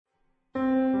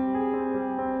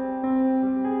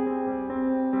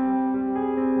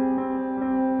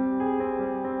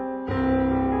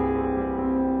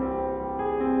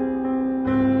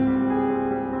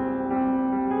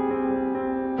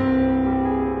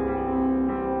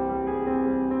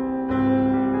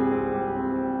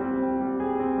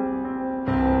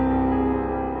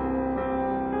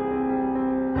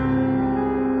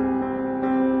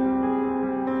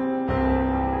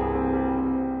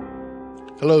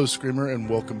Hello, Screamer, and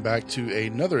welcome back to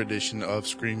another edition of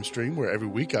Scream Stream, where every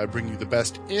week I bring you the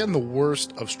best and the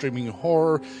worst of streaming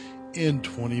horror in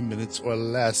 20 minutes or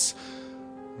less.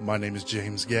 My name is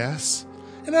James Gass,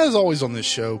 and as always on this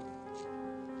show,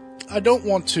 I don't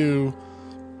want to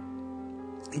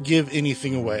give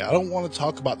anything away. I don't want to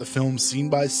talk about the film scene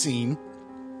by scene.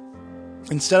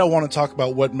 Instead, I want to talk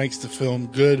about what makes the film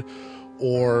good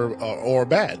or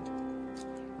bad,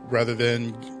 rather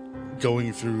than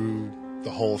going through the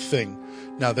whole thing.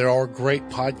 Now, there are great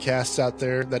podcasts out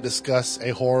there that discuss a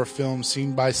horror film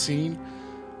scene by scene,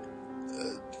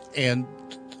 and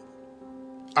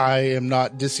I am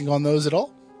not dissing on those at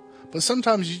all, but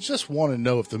sometimes you just want to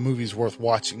know if the movie's worth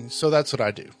watching, so that's what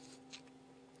I do.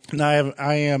 And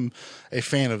I am a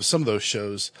fan of some of those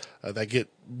shows that get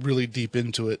really deep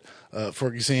into it.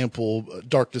 For example,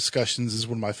 Dark Discussions is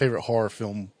one of my favorite horror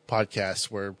film podcasts,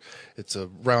 where it's a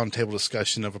roundtable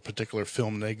discussion of a particular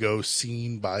film, and they go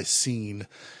scene by scene.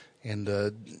 And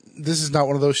this is not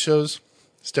one of those shows.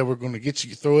 Instead, we're going to get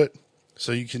you through it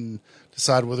so you can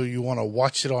decide whether you want to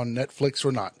watch it on Netflix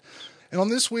or not. And on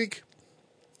this week,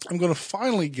 I'm going to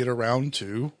finally get around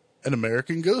to An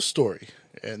American Ghost Story.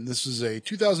 And this is a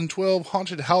 2012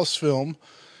 haunted house film.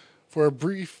 For a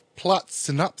brief plot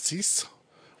synopsis,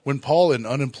 when Paul, an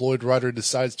unemployed writer,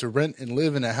 decides to rent and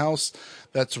live in a house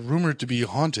that's rumored to be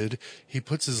haunted, he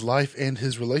puts his life and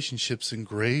his relationships in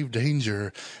grave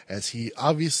danger as he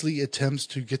obviously attempts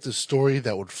to get the story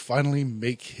that would finally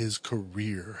make his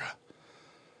career.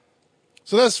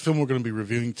 So that's the film we're going to be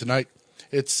reviewing tonight.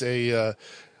 It's a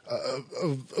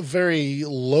very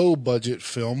low-budget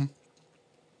film,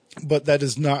 but that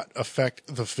does not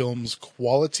affect the film's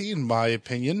quality, in my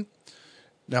opinion.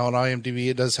 Now, on IMDb,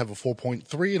 it does have a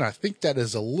 4.3, and I think that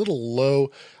is a little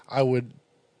low. I'm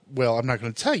not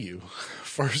going to tell you.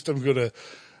 First, I'm going to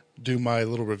do my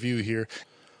little review here.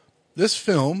 This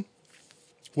film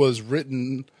was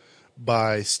written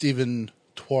by Stephen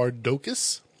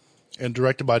Twardowski and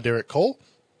directed by Derek Cole.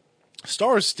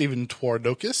 Stars Stephen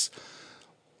Twardowski,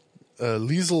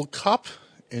 Liesl Kopp,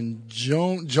 and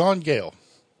John Gale.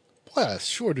 Boy, I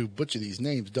sure do butcher these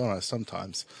names, don't I,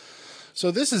 sometimes. So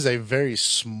this is a very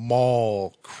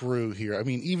small crew here. I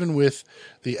mean, even with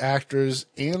the actors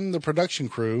and the production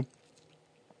crew,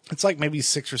 it's like maybe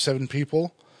 6 or 7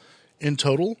 people in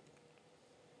total.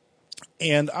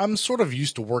 And I'm sort of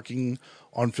used to working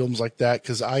on films like that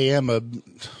because I'm an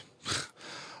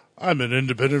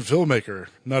independent filmmaker.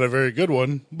 Not a very good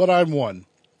one, but I'm one.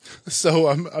 So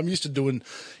I'm used to doing,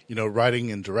 writing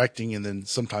and directing, and then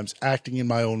sometimes acting in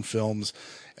my own films,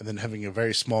 and then having a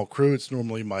very small crew. It's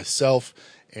normally myself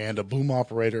and a boom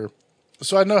operator.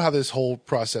 So I know how this whole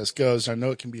process goes. I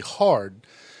know it can be hard.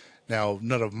 Now,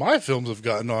 none of my films have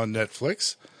gotten on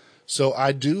Netflix, so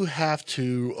I do have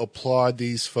to applaud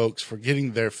these folks for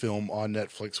getting their film on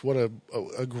Netflix. What a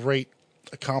great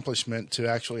accomplishment to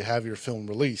actually have your film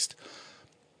released.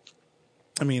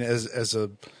 I mean,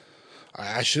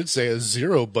 I should say a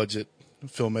zero budget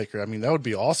filmmaker. I mean, that would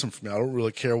be awesome for me. I don't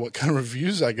really care what kind of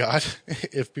reviews I got,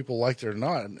 if people liked it or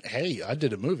not. Hey, I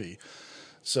did a movie.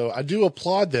 So I do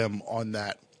applaud them on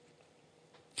that.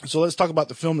 So let's talk about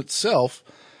the film itself.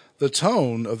 The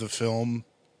tone of the film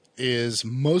is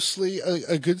mostly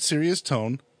a good, serious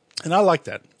tone. And I like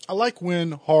that. I like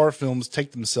when horror films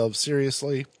take themselves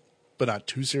seriously, but not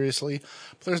too seriously.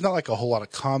 But there's not like a whole lot of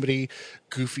comedy,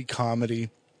 goofy comedy.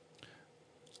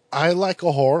 I like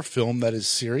a horror film that is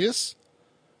serious,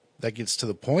 that gets to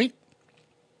the point.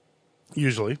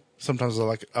 Usually, sometimes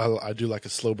I do like a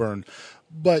slow burn,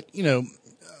 but a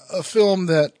film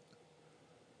that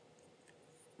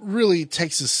really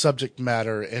takes a subject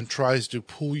matter and tries to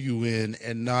pull you in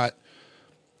and not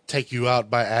take you out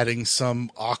by adding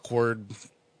some awkward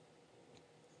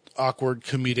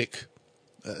comedic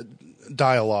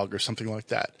dialogue or something like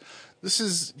that. This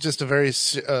is just a very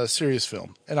serious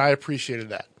film, and I appreciated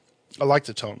that. I like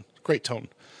the tone. Great tone.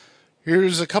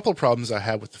 Here's a couple of problems I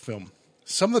had with the film.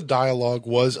 Some of the dialogue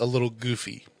was a little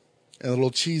goofy and a little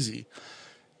cheesy.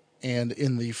 And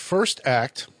in the first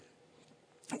act,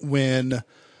 when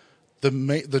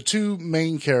the two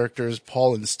main characters,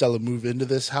 Paul and Stella, move into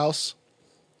this house,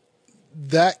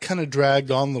 that kind of dragged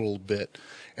on a little bit.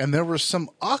 And there were some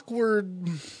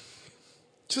awkward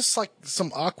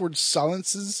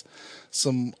silences,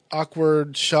 some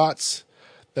awkward shots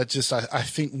that just, I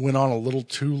think, went on a little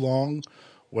too long,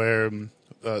 where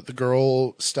the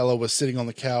girl, Stella, was sitting on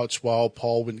the couch while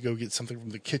Paul went to go get something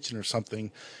from the kitchen or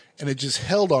something, and it just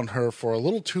held on her for a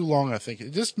little too long, I think.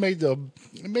 It just made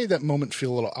that moment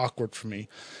feel a little awkward for me.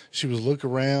 She was looking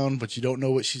around, but you don't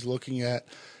know what she's looking at.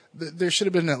 There should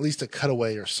have been at least a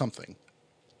cutaway or something.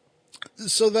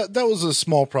 So that was a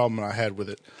small problem I had with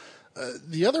it.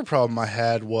 The other problem I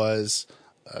had was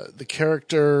the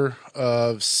character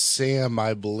of Sam,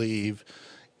 I believe,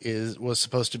 was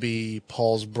supposed to be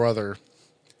Paul's brother,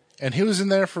 and he was in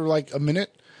there for like a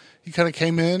minute. He kind of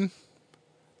came in,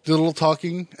 did a little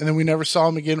talking, and then we never saw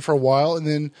him again for a while, and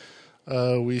then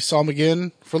we saw him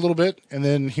again for a little bit, and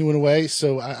then he went away.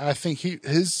 So I think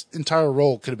his entire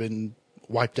role could have been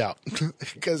wiped out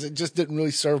because it just didn't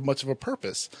really serve much of a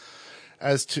purpose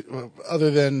as to other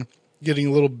than getting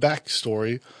a little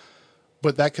backstory.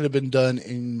 But that could have been done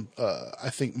in, I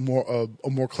think, a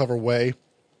more clever way.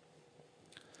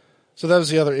 So that was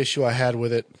the other issue I had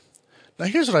with it. Now,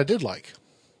 here's what I did like.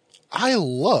 I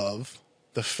love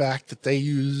the fact that they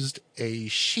used a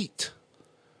sheet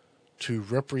to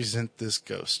represent this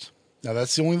ghost. Now,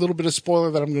 that's the only little bit of spoiler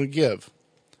that I'm going to give.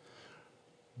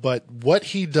 But what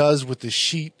he does with the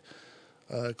sheet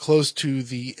close to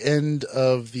the end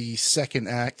of the second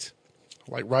act,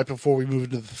 like right before we move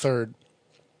into the third,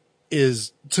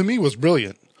 to me, was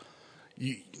brilliant.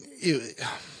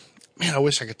 Man, I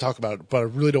wish I could talk about it, but I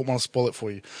really don't want to spoil it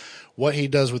for you. What he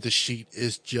does with the sheet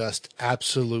is just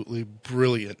absolutely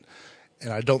brilliant.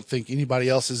 And I don't think anybody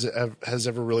else has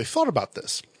ever really thought about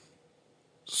this.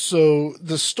 So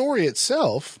the story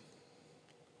itself,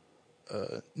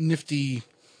 nifty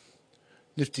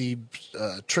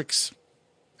tricks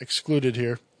excluded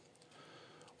here,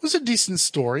 was a decent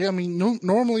story. I mean,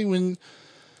 normally when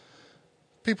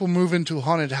people move into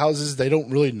haunted houses, they don't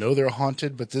really know they're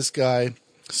haunted, but this guy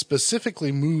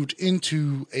specifically moved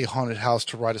into a haunted house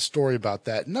to write a story about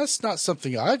that. And that's not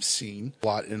something I've seen a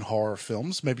lot in horror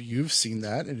films. Maybe you've seen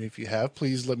that, and if you have,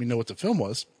 please let me know what the film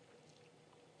was.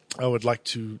 I would like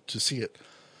to see it.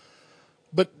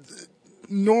 But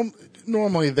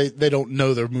normally they don't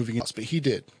know they're moving in, but he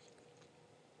did.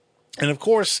 And of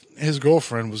course, his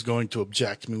girlfriend was going to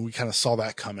object. I mean, we kind of saw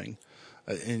that coming.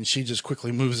 And she just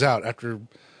quickly moves out after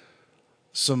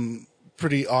some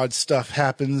pretty odd stuff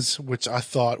happens, which I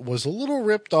thought was a little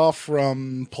ripped off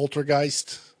from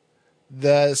Poltergeist.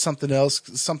 That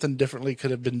something differently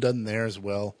could have been done there as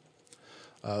well.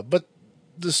 But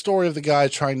the story of the guy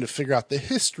trying to figure out the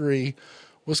history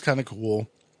was kind of cool.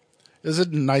 It was a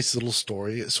nice little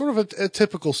story. It's sort of a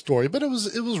typical story, but it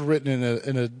was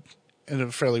written in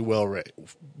a fairly well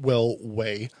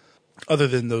way, other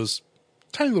than those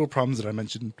tiny little problems that I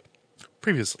mentioned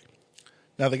previously.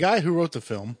 Now, the guy who wrote the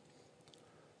film,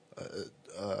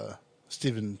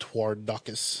 Stephen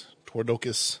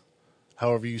Twardokis,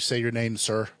 however you say your name,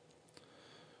 sir,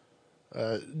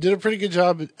 did a pretty good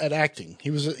job at acting.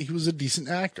 He was a decent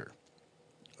actor,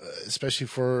 especially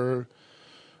for.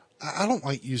 I don't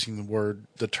like using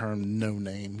the term "no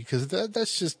name" because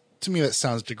that's just, to me, that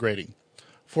sounds degrading.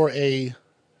 For an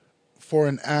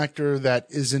actor that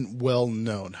isn't well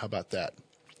known, how about that?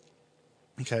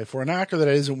 Okay, for an actor that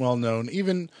isn't well known,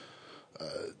 even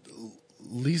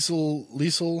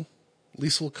Liesl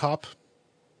Kopp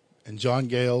and John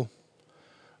Gale,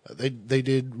 they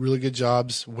did really good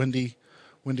jobs. Wendy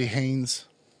Haynes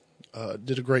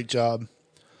did a great job.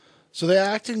 So the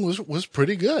acting was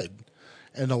pretty good.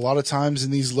 And a lot of times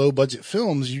in these low budget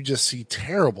films, you just see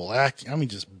terrible acting. I mean,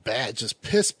 just bad, just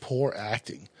piss poor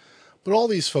acting. But all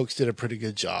these folks did a pretty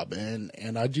good job,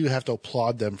 and I do have to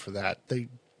applaud them for that. They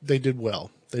did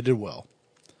well. They did well.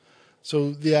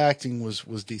 So the acting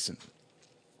was decent.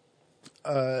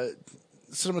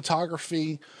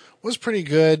 Cinematography was pretty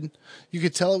good. You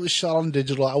could tell it was shot on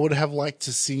digital. I would have liked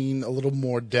to seen a little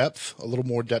more depth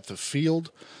of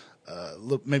field,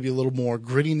 maybe a little more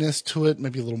grittiness to it,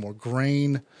 maybe a little more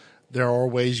grain. There are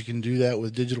ways you can do that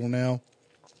with digital now.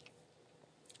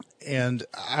 And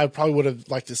I probably would have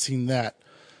liked to seen that.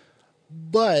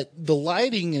 But the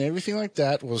lighting and everything like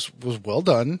that was well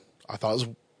done. I thought it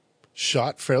was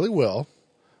shot fairly well.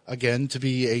 Again, to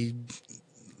be a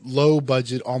low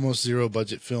budget, almost zero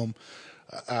budget film,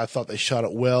 I thought they shot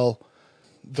it well.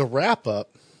 The wrap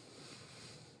up,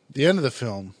 the end of the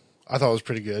film, I thought was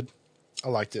pretty good. I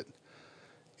liked it.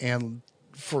 And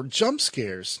for jump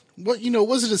scares,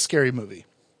 was it a scary movie?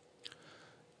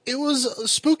 It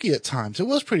was spooky at times. It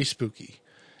was pretty spooky.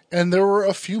 And there were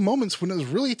a few moments when it was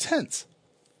really tense.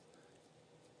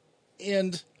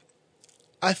 And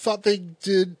I thought they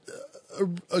did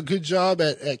a good job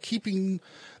at keeping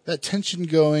that tension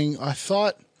going. I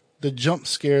thought the jump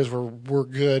scares were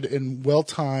good and well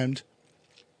timed.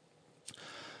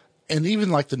 And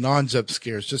even like the non-jump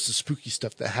scares, just the spooky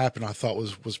stuff that happened, I thought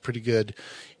was pretty good.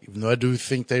 Even though I do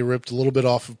think they ripped a little bit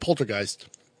off of Poltergeist.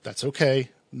 That's okay.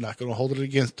 I'm not going to hold it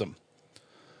against them.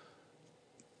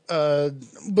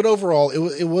 But overall,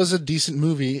 it was a decent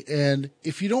movie. And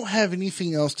if you don't have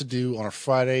anything else to do on a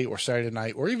Friday or Saturday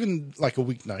night, or even like a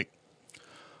weeknight,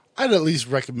 I'd at least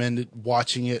recommend it,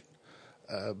 watching it.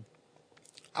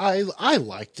 I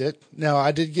liked it. Now,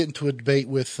 I did get into a debate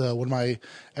with one of my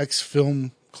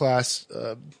ex-film classmates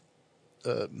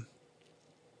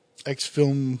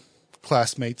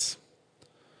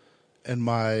and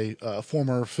my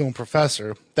former film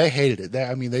professor. They hated it.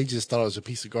 They just thought it was a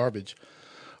piece of garbage.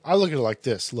 I look at it like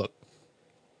this. Look,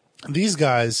 these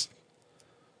guys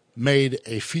made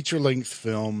a feature-length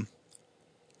film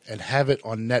and have it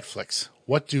on Netflix.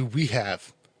 What do we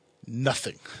have?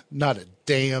 Nothing. Not a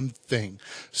damn thing.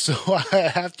 So I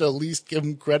have to at least give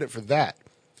them credit for that.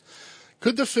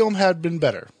 Could the film have been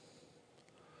better?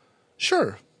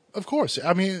 Sure, of course.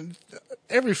 I mean,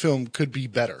 every film could be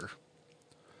better.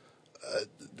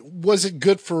 Was it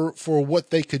good for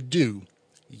what they could do?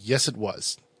 Yes, it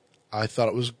was. I thought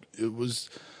it was.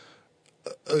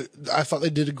 I thought they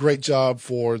did a great job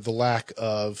for the lack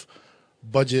of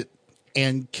budget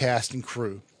and cast and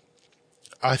crew.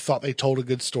 I thought they told a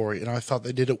good story, and I thought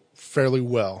they did it fairly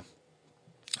well.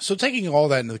 So taking all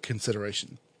that into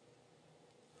consideration,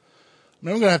 I'm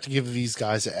going to have to give these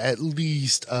guys at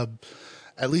least a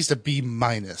B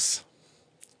minus,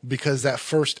 because that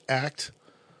first act,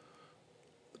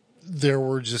 there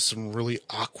were just some really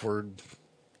awkward,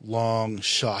 long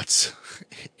shots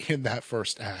in that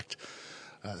first act.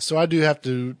 So I do have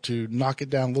to knock it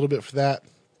down a little bit for that.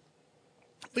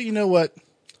 But you know what?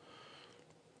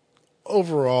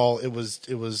 Overall, it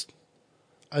was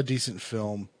a decent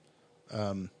film,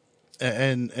 and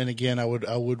again, I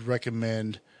would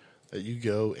recommend that you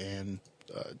go and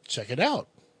check it out.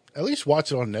 At least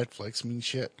watch it on Netflix. I mean,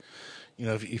 shit,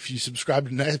 if you subscribe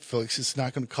to Netflix, it's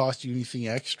not going to cost you anything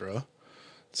extra.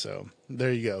 So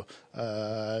there you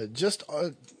go. Just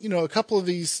a couple of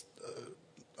these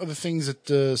other things that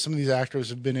some of these actors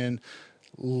have been in.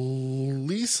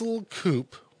 Liesl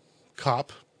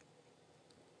Kopp.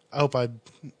 I hope I'm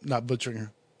not butchering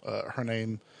her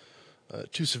name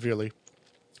too severely.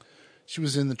 She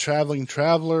was in The Traveling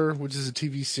Traveler, which is a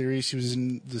TV series. She was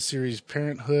in the series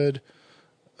Parenthood.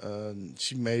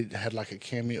 She had like a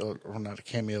cameo, or not a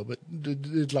cameo, but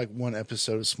did like one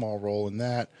episode, a small role in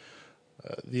that.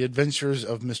 The Adventures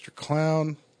of Mr.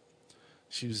 Clown.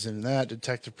 She was in that.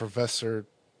 Detective Professor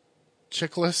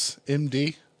Chickless,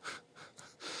 MD.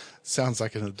 Sounds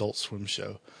like an Adult Swim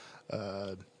show.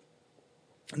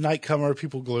 Nightcomer,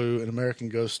 People Glue, An American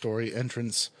Ghost Story,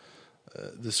 Entrance,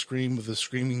 The Scream of the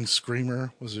Screaming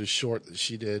Screamer was a short that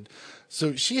she did.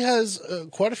 So she has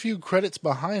quite a few credits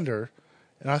behind her,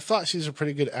 and I thought she's a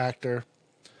pretty good actor.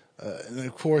 And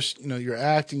of course, your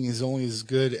acting is only as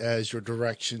good as your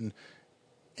direction.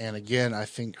 And again, I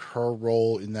think her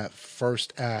role in that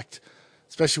first act,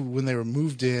 especially when they were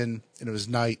moved in and it was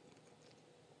night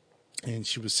and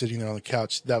she was sitting there on the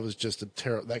couch, that was just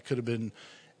that could have been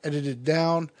edited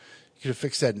down. You could have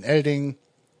fixed that in editing.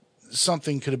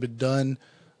 Something could have been done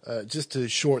just to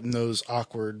shorten those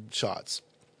awkward shots.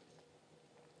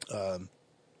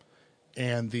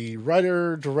 And the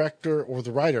writer,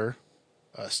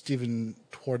 Stephen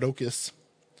Twardokis,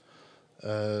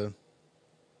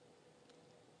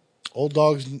 Old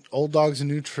Dogs and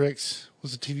New Tricks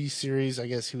was a TV series. I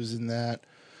guess he was in that.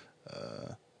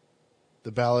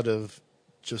 The Ballad of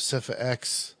Josepha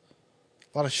X.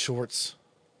 A lot of shorts.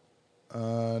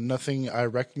 Nothing I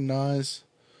recognize.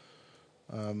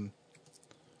 But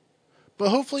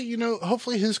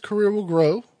hopefully his career will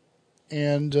grow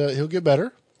and he'll get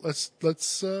better. Let's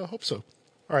hope so.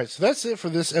 All right, so that's it for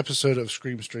this episode of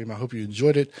Scream Stream. I hope you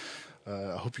enjoyed it.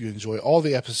 I hope you enjoy all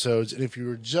the episodes. And if you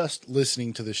were just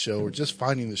listening to the show or just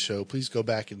finding the show, please go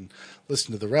back and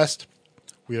listen to the rest.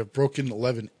 We have broken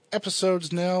 11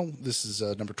 episodes now. This is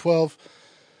number 12.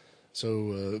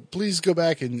 So please go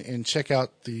back and check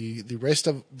out the rest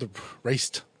of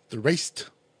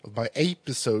my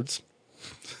episodes.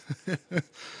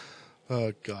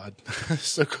 Oh, God.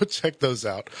 So go check those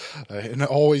out. And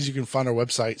always, you can find our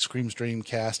website,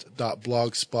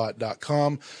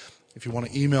 screamstreamcast.blogspot.com. If you want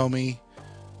to email me,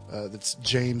 that's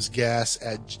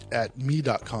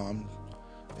jamesgass@me.com.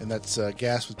 And that's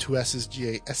gas with two S's,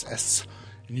 GASS.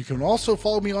 And you can also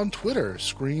follow me on Twitter,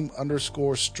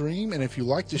 scream_stream. And if you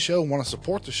like the show and want to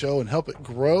support the show and help it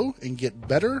grow and get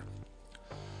better,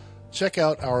 check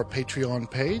out our Patreon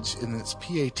page, and it's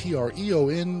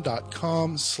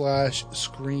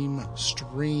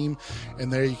patreon.com/screamstream.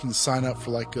 And there you can sign up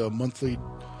for like a monthly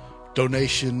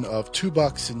donation of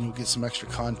 $2, and you'll get some extra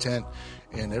content,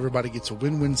 and everybody gets a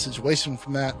win-win situation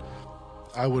from that.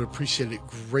 I would appreciate it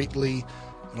greatly.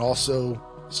 And also,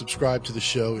 subscribe to the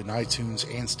show in iTunes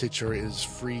and Stitcher. It is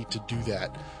free to do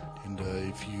that. And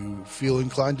if you feel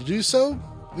inclined to do so,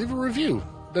 leave a review.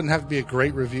 It doesn't have to be a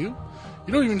great review.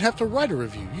 You don't even have to write a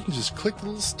review. You can just click the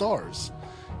little stars.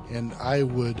 And I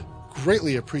would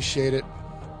greatly appreciate it.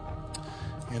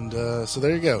 And so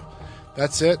there you go.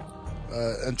 That's it.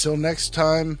 Until next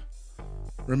time,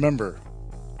 remember,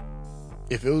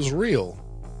 if it was real,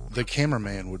 the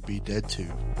cameraman would be dead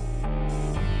too.